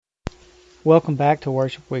Welcome back to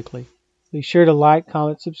Worship Weekly. Be sure to like,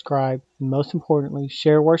 comment, subscribe, and most importantly,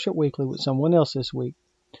 share Worship Weekly with someone else this week.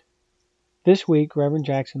 This week, Reverend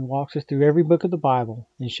Jackson walks us through every book of the Bible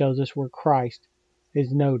and shows us where Christ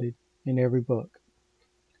is noted in every book.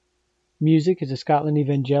 Music is the Scotland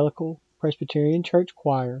Evangelical Presbyterian Church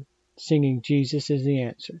Choir singing Jesus is the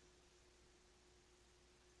Answer.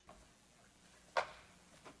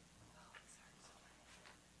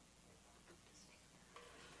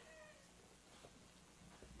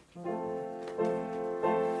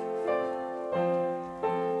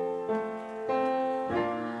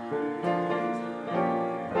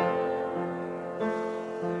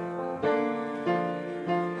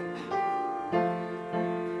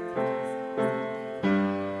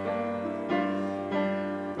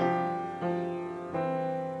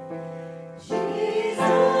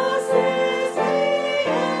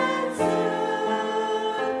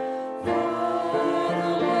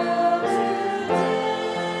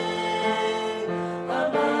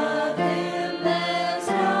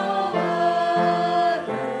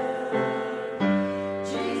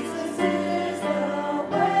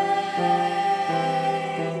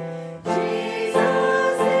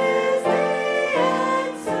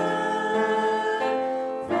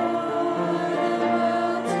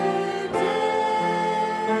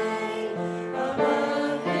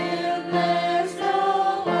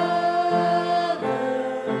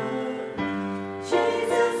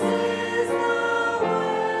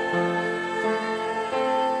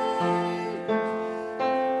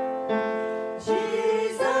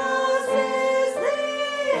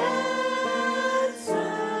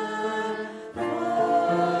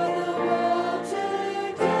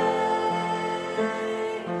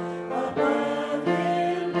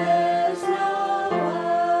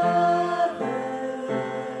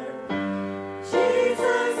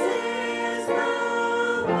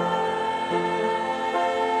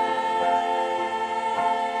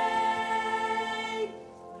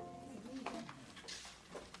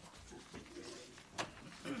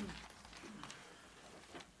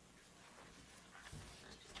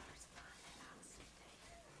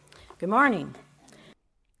 Good morning.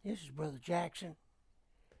 This is Brother Jackson,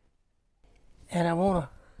 and I want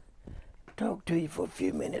to talk to you for a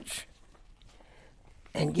few minutes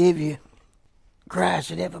and give you Christ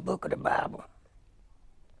in every book of the Bible.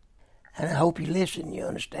 And I hope you listen and you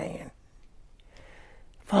understand.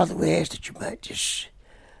 Father, we ask that you might just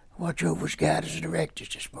watch over us, guide us, and direct us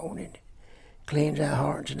this morning. Cleanse our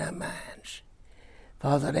hearts and our minds.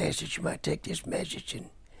 Father, I'd ask that you might take this message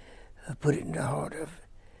and put it in the heart of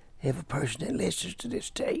every person that listens to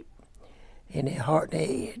this tape, in their heart and their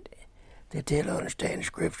head, that they'll understand the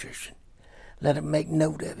Scriptures. Let them make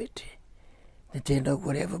note of it, that they'll know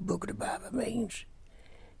whatever book of the Bible means,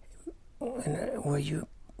 and where you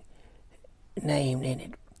named in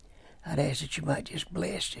it. I'd ask that you might just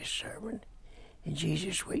bless this sermon in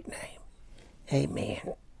Jesus' sweet name.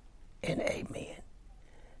 Amen and amen.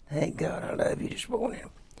 Thank God I love you this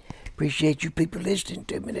morning. Appreciate you people listening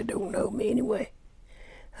to me that don't know me anyway.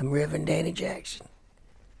 I'm Reverend Danny Jackson.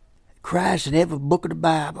 Christ in every book of the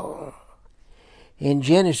Bible. In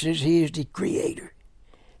Genesis, he is the creator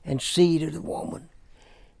and seed of the woman.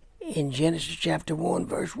 In Genesis chapter 1,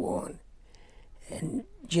 verse 1. And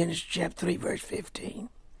Genesis chapter 3, verse 15.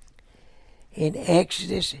 In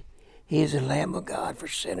Exodus, he is the Lamb of God for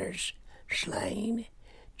sinners slain.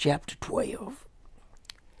 Chapter 12.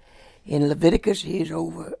 In Leviticus, he's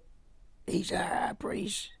our high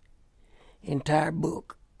priest. Entire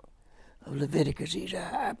book of Leviticus, he's our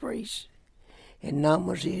high priest. In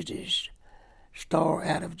Numbers, he's this star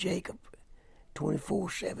out of Jacob,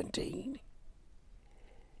 24:17.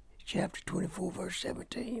 Chapter 24, verse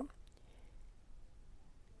 17.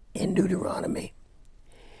 In Deuteronomy,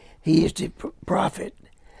 he is the prophet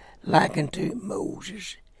likened to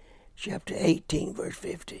Moses, chapter 18, verse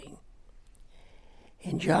 15.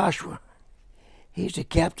 In Joshua, he's the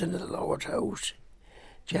captain of the Lord's host,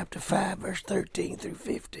 chapter 5, verse 13 through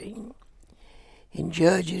 15. In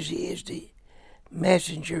Judges, he is the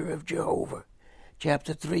messenger of Jehovah,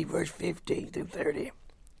 chapter 3, verse 15 through 30.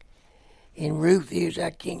 In Ruth, he is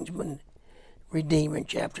our kinsman, redeemer, in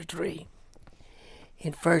chapter 3.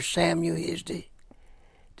 In 1 Samuel, he is the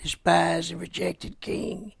despised and rejected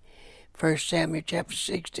king, 1 Samuel chapter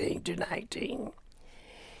 16 to 19.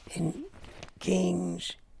 In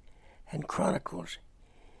Kings and Chronicles,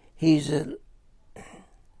 he's the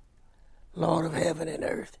Lord of heaven and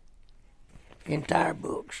earth. Entire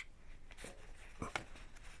books.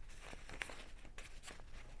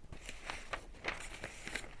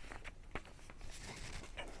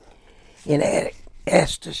 In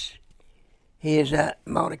Estes, he is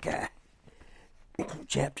Mordecai,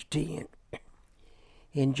 chapter 10.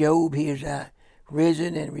 In Job, he is our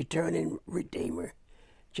risen and returning Redeemer,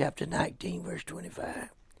 chapter 19, verse 25.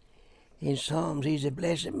 In Psalms, he's a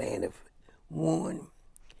blessed man of 1.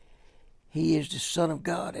 He is the Son of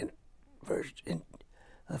God in verse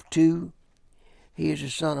of 2. He is the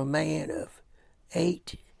Son of Man of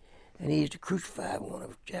 8. And he is the crucified one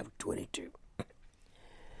of chapter 22.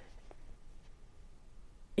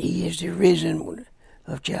 He is the risen one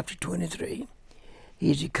of chapter 23.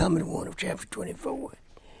 He is the coming one of chapter 24.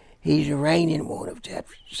 He is the reigning one of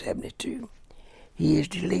chapter 72. He is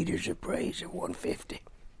the leaders of praise of 150.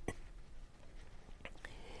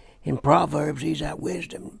 In Proverbs, he's our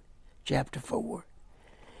wisdom, chapter 4.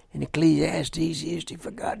 In Ecclesiastes, he is the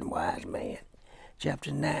forgotten wise man,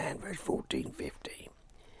 chapter 9, verse 14, 15.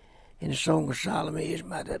 In the Song of Solomon, he is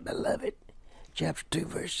my beloved, chapter 2,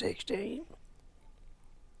 verse 16.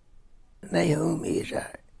 Nahum is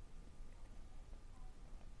our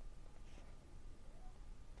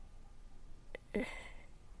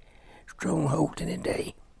stronghold in the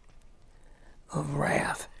day of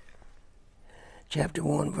wrath, chapter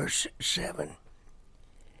 1, verse 7.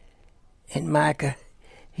 In Micah,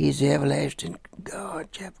 he is the everlasting God,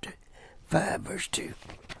 chapter 5, verse 2.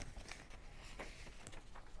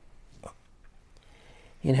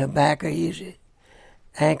 In Habakkuk, he is the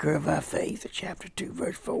anchor of our faith, chapter 2,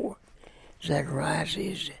 verse 4. Zacharias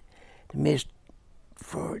is the mist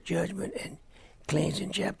for judgment and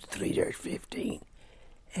cleansing, chapter 3, verse 15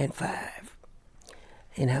 and 5.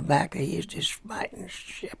 In Habakkuk, he is the smiting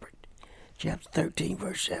shepherd, chapter 13,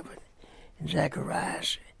 verse 7. In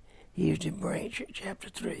Zacharias, he is the branch, chapter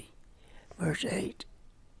 3, verse 8.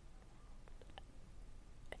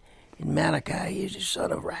 In Malachi, he is the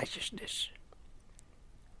son of righteousness.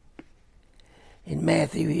 In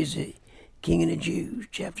Matthew, he is the King of the Jews,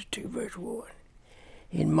 chapter 2, verse 1.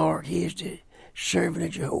 In Mark, he is the servant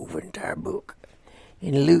of Jehovah, entire book.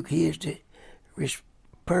 In Luke, he is the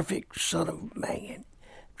perfect Son of Man,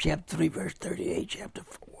 chapter 3, verse 38, chapter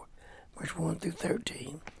 4, verse 1 through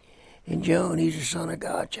 13. In John, he's the Son of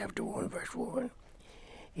God, chapter 1, verse 1.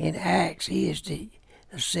 In Acts, he is the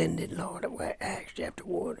ascended Lord of Acts, chapter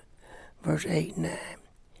 1, verse 8 and 9.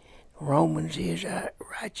 Romans, he is our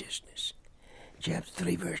righteousness, chapter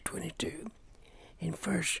 3, verse 22. In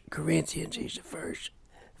 1 Corinthians, he's the first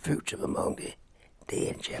fruits of among the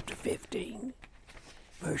dead, chapter 15,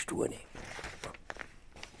 verse 20.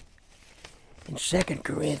 In 2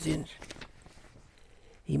 Corinthians,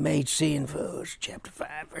 he made sin for us, chapter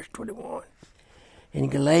 5, verse 21. In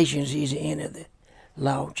Galatians, he's the end of the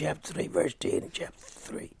law, chapter 3, verse 10, and chapter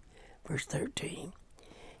 3, verse 13.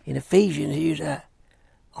 In Ephesians, he's our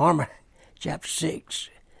armor, chapter 6,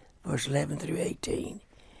 verse 11 through 18.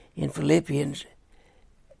 In Philippians,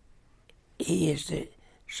 he is the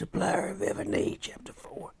supplier of every need, chapter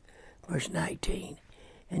 4, verse 19.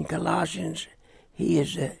 In Colossians, he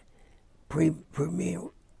is the premier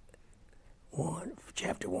one,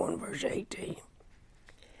 chapter 1, verse 18.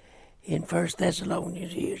 In 1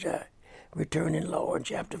 Thessalonians, he is our returning Lord,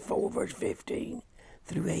 chapter 4, verse 15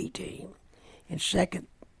 through 18. In 2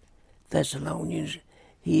 Thessalonians,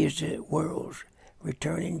 he is the world's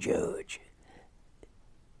returning judge,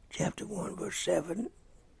 chapter 1, verse 7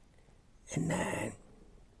 and 9.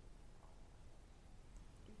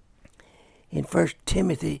 In 1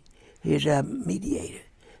 Timothy, he is our mediator,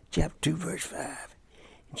 chapter 2, verse 5.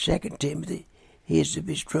 In 2 Timothy, he is the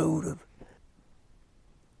betrothed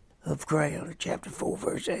of crown, chapter 4,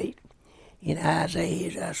 verse 8. In Isaiah, he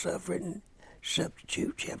is our suffering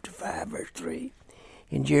substitute, chapter 5, verse 3.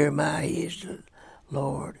 In Jeremiah, he is the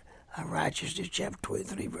Lord, our righteousness, chapter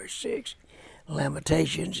 23, verse 6.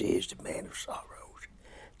 Lamentations, he is the man of sorrows,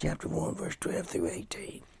 chapter 1, verse 12 through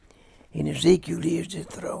 18. In Ezekiel, he is the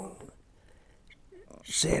throne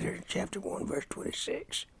setter, chapter 1, verse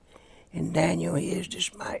 26. In Daniel, he is the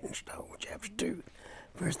smiting stone, chapter 2,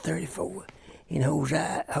 verse 34. In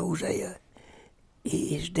Hosea,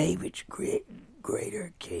 he is David's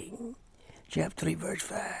greater king, chapter 3, verse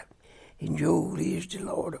 5. In Joel, he is the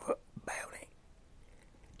Lord of bounty,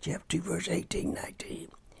 chapter 2, verse 18, 19.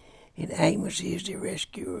 In Amos, he is the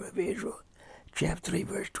rescuer of Israel, chapter 3,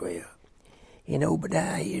 verse 12. In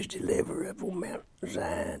Obadiah, he is deliverer of Mount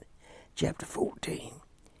Zion, chapter 14.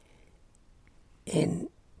 In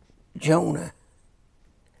Jonah,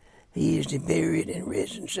 he is the buried and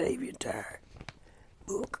risen Savior, entire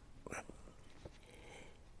book.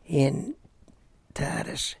 In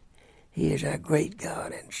Titus, he is our great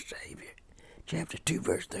God and Savior, chapter 2,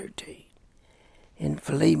 verse 13. In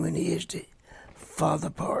Philemon, he is the father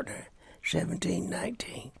partner,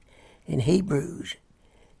 17:19. In Hebrews,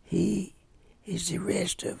 he is the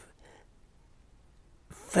rest of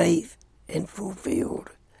faith and fulfilled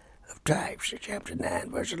of types, chapter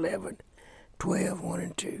 9, verse 11, 12, 1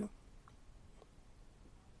 and 2.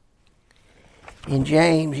 In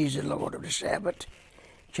James, he's the Lord of the Sabbath,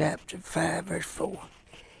 chapter 5, verse 4.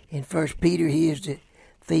 In 1 Peter, he is the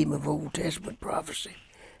theme of Old Testament prophecy,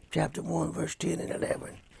 chapter 1, verse 10 and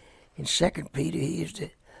 11. In 2 Peter, he is the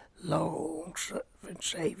long-suffering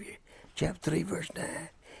Savior, chapter 3, verse 9.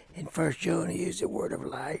 In 1 John, he is the word of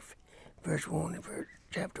life, verse 1 and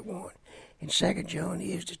chapter 1. In 2 John,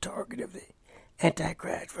 he is the target of the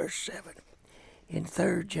Antichrist, verse 7. In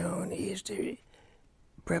 3 John, he is the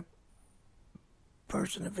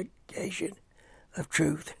personification of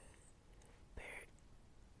truth.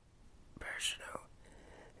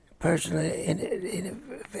 Personal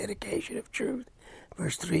identification of truth,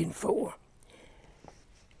 verse 3 and 4.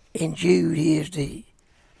 In Jude, he is the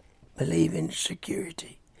believing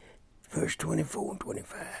security, verse 24 and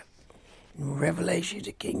 25. In Revelation,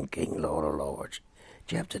 the King of Kings, Lord of Lords,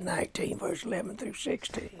 chapter 19, verse 11 through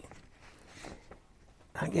 16.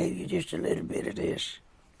 I gave you just a little bit of this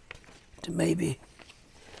to maybe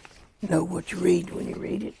know what you read when you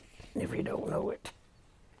read it. And if you don't know it,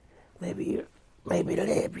 maybe it'll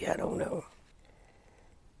help you, I don't know.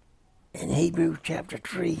 In Hebrews chapter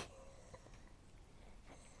 3,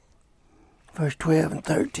 verse 12 and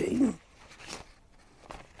 13,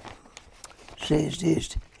 says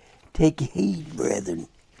this: Take heed, brethren,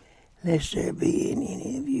 lest there be in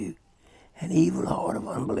any of you an evil heart of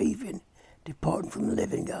unbelief in departing from the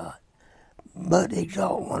living God, but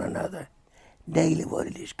exalt one another daily, what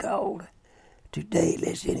it is called today,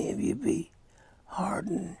 lest any of you be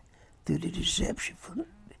hardened through the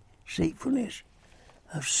deceitfulness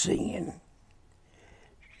of sin.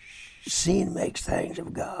 Sin makes things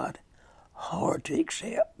of God hard to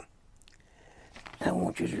accept. I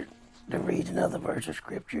want you to read another verse of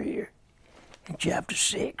Scripture here in chapter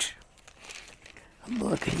 6, the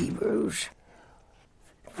book of Hebrews,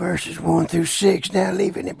 verses 1 through 6. Now,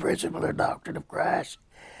 leaving the principle or doctrine of Christ,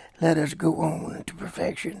 let us go on to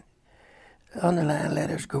perfection. Underline, let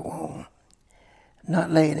us go on.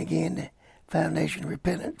 Not laying again the foundation of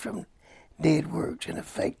repentance from dead works and of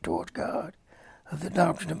faith towards God, of the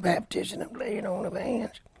doctrine of baptism, of laying on of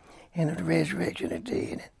hands, and of the resurrection of the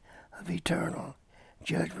dead, of eternal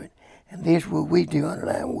judgment. And this will we do,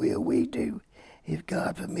 underline, will we do, if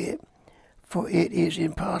God permit. For it is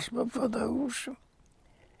impossible for those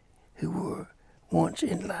who were once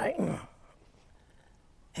enlightened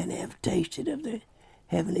and have tasted of the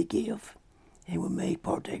heavenly gift and were made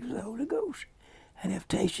partakers of the Holy Ghost, and have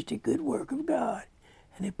tasted the good work of God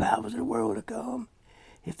and the powers of the world to come,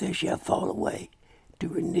 if they shall fall away, to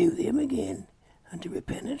renew them again unto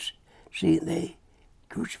repentance, seeing they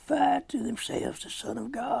crucified to themselves the Son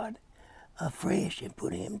of God afresh and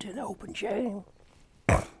put him to an open shame.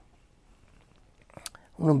 On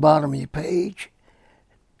the bottom of your page,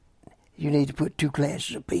 you need to put two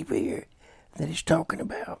classes of people here that he's talking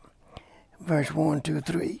about. Verse 1, 2,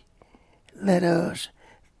 3. Let us,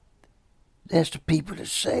 that's the people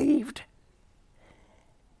that's saved.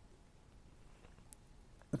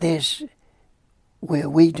 This will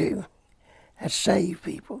we do. That's saved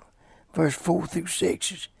people. Verse 4 through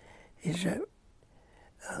 6 is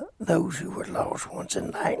those who were lost once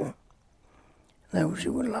enlightened. Those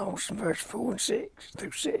who were lost in verse 4 and 6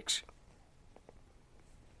 through 6.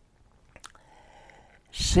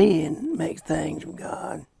 Sin makes things of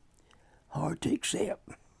God hard to accept.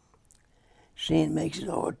 Sin makes it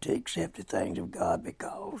hard to accept the things of God,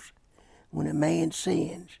 because when a man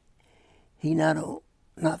sins, he not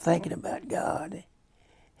thinking about God.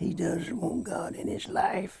 He doesn't want God in his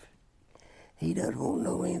life. He doesn't want to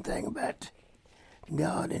know anything about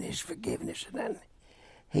God and his forgiveness and that.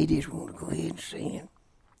 He just wants to go ahead and sin.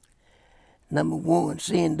 Number one,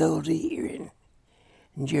 sin dulls the hearing.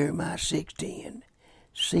 In Jeremiah 6:10,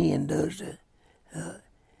 sin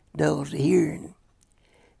dulls the hearing,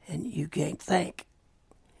 and you can't think.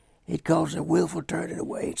 It causes a willful turning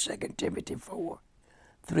away in 2 Timothy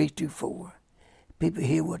 4:3-4. People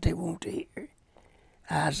hear what they want to hear.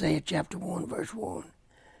 Isaiah chapter 1, verse 1.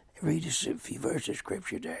 Read a few verses of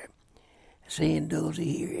Scripture there. Sin dulls the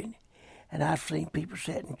hearing. And I've seen people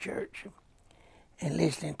sitting in church and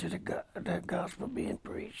listening to the gospel being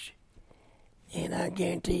preached. And I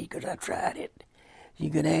guarantee you, because I tried it, you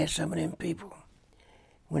could ask some of them people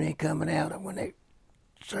when they're coming out or when their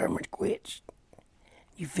sermon quits,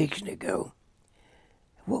 you fixing to go,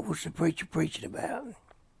 what was the preacher preaching about?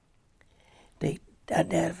 I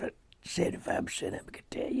doubt if 75% of them could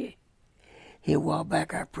tell you. Here a while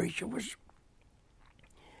back, our preacher was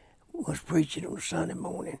preaching on a Sunday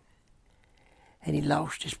morning, and he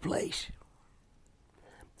lost his place.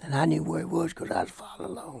 And I knew where he was because I was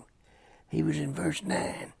following along. He was in verse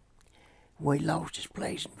 9, where he lost his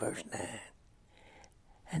place in verse 9.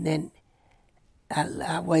 And then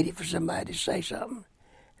I waited for somebody to say something.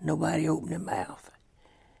 Nobody opened their mouth.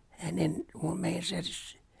 And then one man said,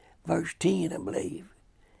 it's verse 10, I believe.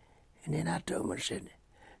 And then I told him, I said,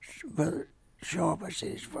 Brother Sharp, I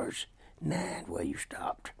said, it's verse 9 where you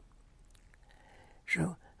stopped.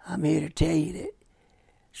 So I'm here to tell you that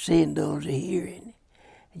sin dulls the hearing.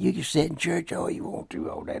 You can sit in church all you want to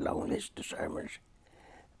all day long, listen to sermons.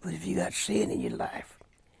 But if you got sin in your life,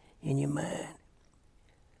 in your mind,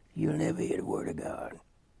 you'll never hear the word of God.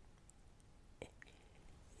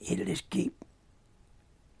 It'll just keep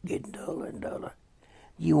getting duller and duller.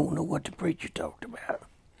 You won't know what the preacher talked about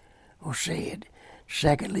or said.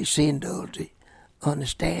 Secondly, sin dulls the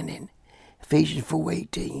understanding. Ephesians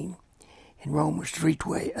 4:18 and Romans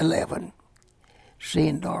 3:11.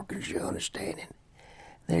 Sin darkens your understanding.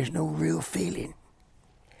 There's no real feeling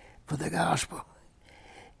for the gospel.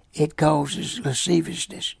 It causes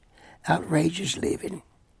lasciviousness, outrageous living.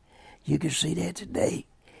 You can see that today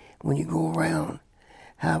when you go around,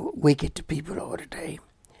 how wicked the people are today.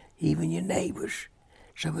 Even your neighbors,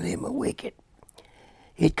 some of them are wicked.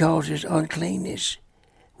 It causes uncleanness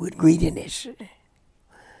with greediness.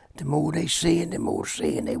 The more they sin, the more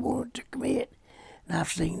sin they want to commit. And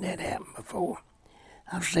I've seen that happen before.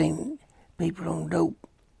 I've seen people on dope,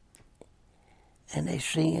 and they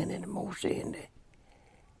sin, and the more sin,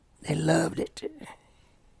 they loved it.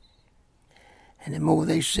 And the more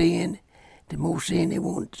they sin, the more sin they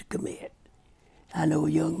wanted to commit. I know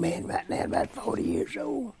a young man right now, about 40 years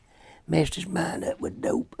old, messed his mind up with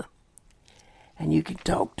dope. And you can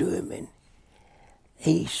talk to him, and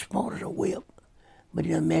he's smart as a whip, but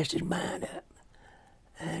he done messed his mind up.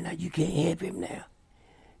 And you can't help him now.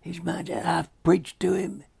 His mind's out. I've preached to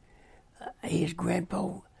him. His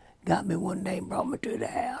grandpa got me one day and brought me to the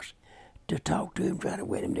house to talk to him, try to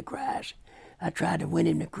win him to Christ. I tried to win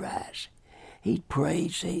him to Christ. He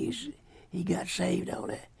prayed, says he got saved on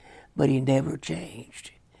it, but he never changed.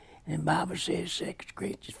 And the Bible says, 2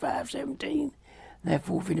 Corinthians 5:17,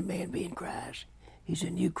 therefore if any man be in Christ, he's a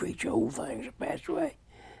new creature, old things are passed away.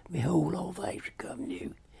 Behold, all things become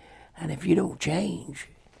new. And if you don't change,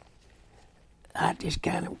 I just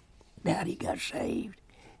kind of doubt he got saved,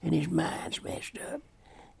 and his mind's messed up.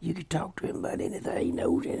 You can talk to him about anything. He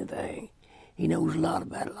knows anything. He knows a lot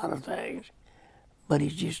about a lot of things, but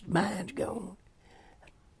his just mind's gone. I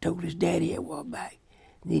told his daddy a while back,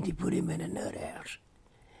 need to put him in a nut house.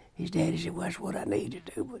 His daddy said, well, that's what I need to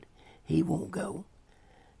do, but he won't go.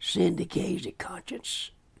 Sin decays the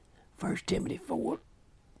conscience. 1 Timothy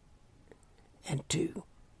 4:2.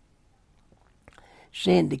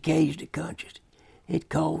 Sin decays the conscience. It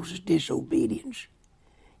causes disobedience.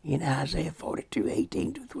 In Isaiah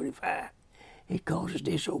 42:18-25, it causes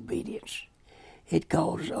disobedience. It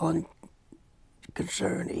causes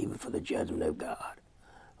unconcern even for the judgment of God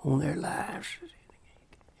on their lives.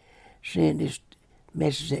 Sin just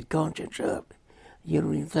messes that conscience up. You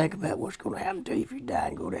don't even think about what's going to happen to you if you die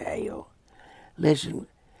and go to hell. Listen,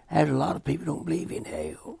 there's a lot of people don't believe in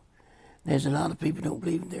hell. There's a lot of people don't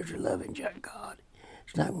believe there's a loving God.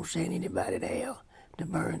 It's not going to send anybody to hell to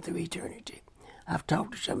burn through eternity. I've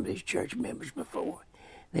talked to some of these church members before.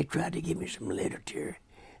 They tried to give me some literature,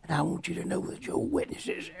 and I want you to know that Jehovah's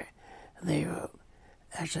Witnesses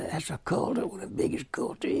that's a cult, one of the biggest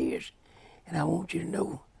cults there is. And I want you to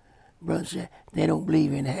know, brothers, they don't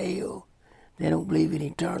believe in hell. They don't believe in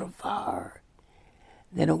eternal fire.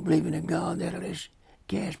 They don't believe in a God that'll just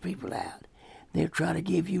cast people out. They'll try to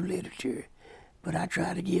give you literature, but I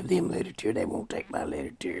try to give them literature. They won't take my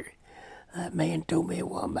literature. That man told me a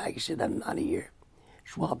while back, he said, I'm not here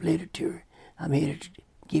to swap literature. I'm here to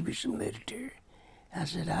give you some literature. I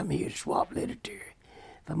said, I'm here to swap literature.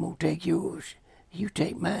 If I'm going to take yours, you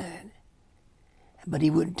take mine. But he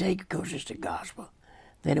wouldn't take it because it's the gospel.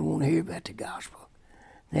 They don't want to hear about the gospel.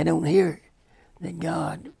 They don't hear that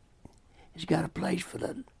God has got a place for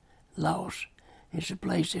the lost. It's a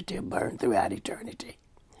place that they'll burn throughout eternity,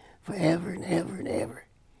 forever and ever and ever.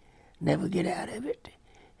 Never get out of it.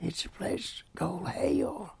 It's a place called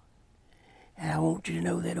hell. And I want you to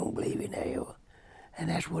know they don't believe in hell. And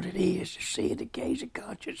that's what it is, to see the gaze of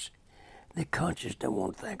conscience. The conscience don't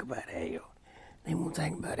want to think about hell. They want to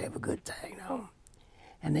think about every good thing, no?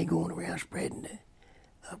 And they going around spreading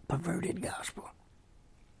a perverted gospel.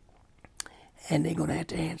 And they're going to have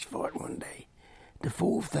to answer for it one day. The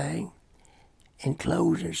fourth thing, in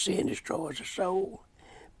closing, sin destroys the soul.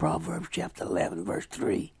 Proverbs chapter 11, verse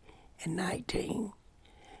 3 and 19.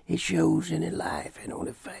 It shows in the life and on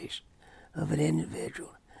the face of an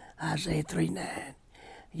individual. Isaiah 3:9.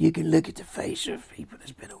 You can look at the face of people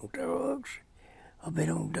that's been on drugs, or been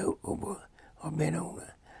on dope, or been on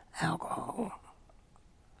alcohol.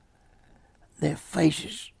 Their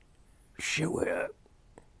faces show it up.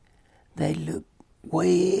 They look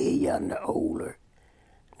way yonder older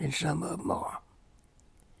than some of them are.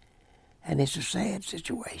 And it's a sad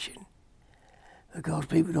situation because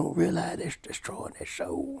people don't realize it's destroying their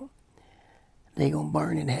soul. They're going to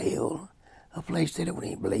burn in hell, a place they don't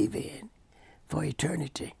even believe in, for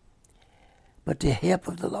eternity. But the help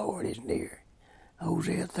of the Lord is near.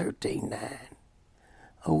 Hosea 13:9.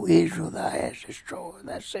 O Israel, thou hast destroyed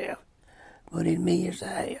thyself, but in me is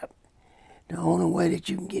thy help. The only way that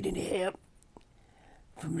you can get any help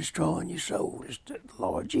from destroying your soul is the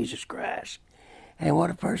Lord Jesus Christ. And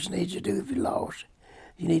what a person needs to do if you're lost,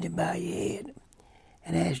 you need to bow your head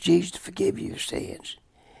and ask Jesus to forgive you your sins,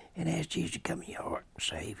 and ask Jesus to come in your heart and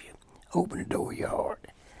save you. Open the door of your heart.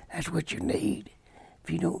 That's what you need. If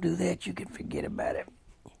you don't do that, you can forget about it.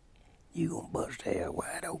 You're going to bust hell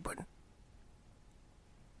wide open.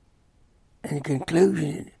 And in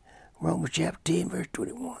conclusion, Romans chapter 10, verse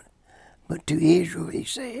 21. But to Israel he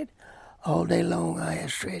said, all day long I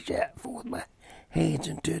have stretched out forth my hands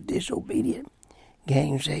unto a disobedient,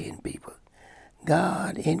 gainsaying people.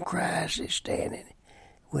 God in Christ is standing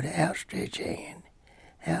with an outstretched hand,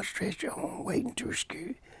 outstretched arm, waiting to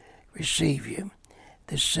receive you,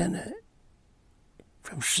 the sinner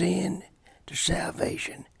from sin to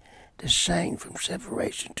salvation, the saint from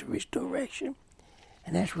separation to restoration.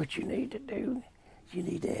 And that's what you need to do. You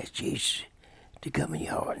need to ask Jesus to come in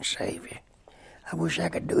your heart and save you. I wish I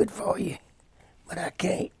could do it for you, but I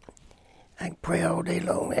can't. I can pray all day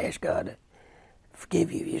long and ask God to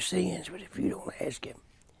forgive you your sins, but if you don't ask Him,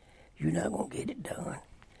 you're not going to get it done.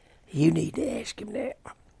 You need to ask Him that.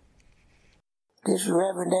 This is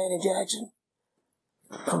Reverend Danny Jackson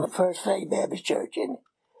from the First Faith Baptist Church in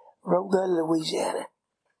Rogue Gully, Louisiana,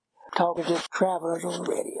 talking to travelers on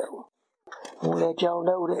the radio. I want to let y'all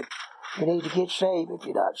know that you need to get saved if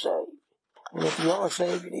you're not saved. And if you are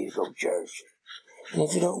saved, you need to go to church. And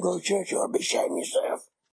if you don't go to church, you ought to be ashamed of yourself.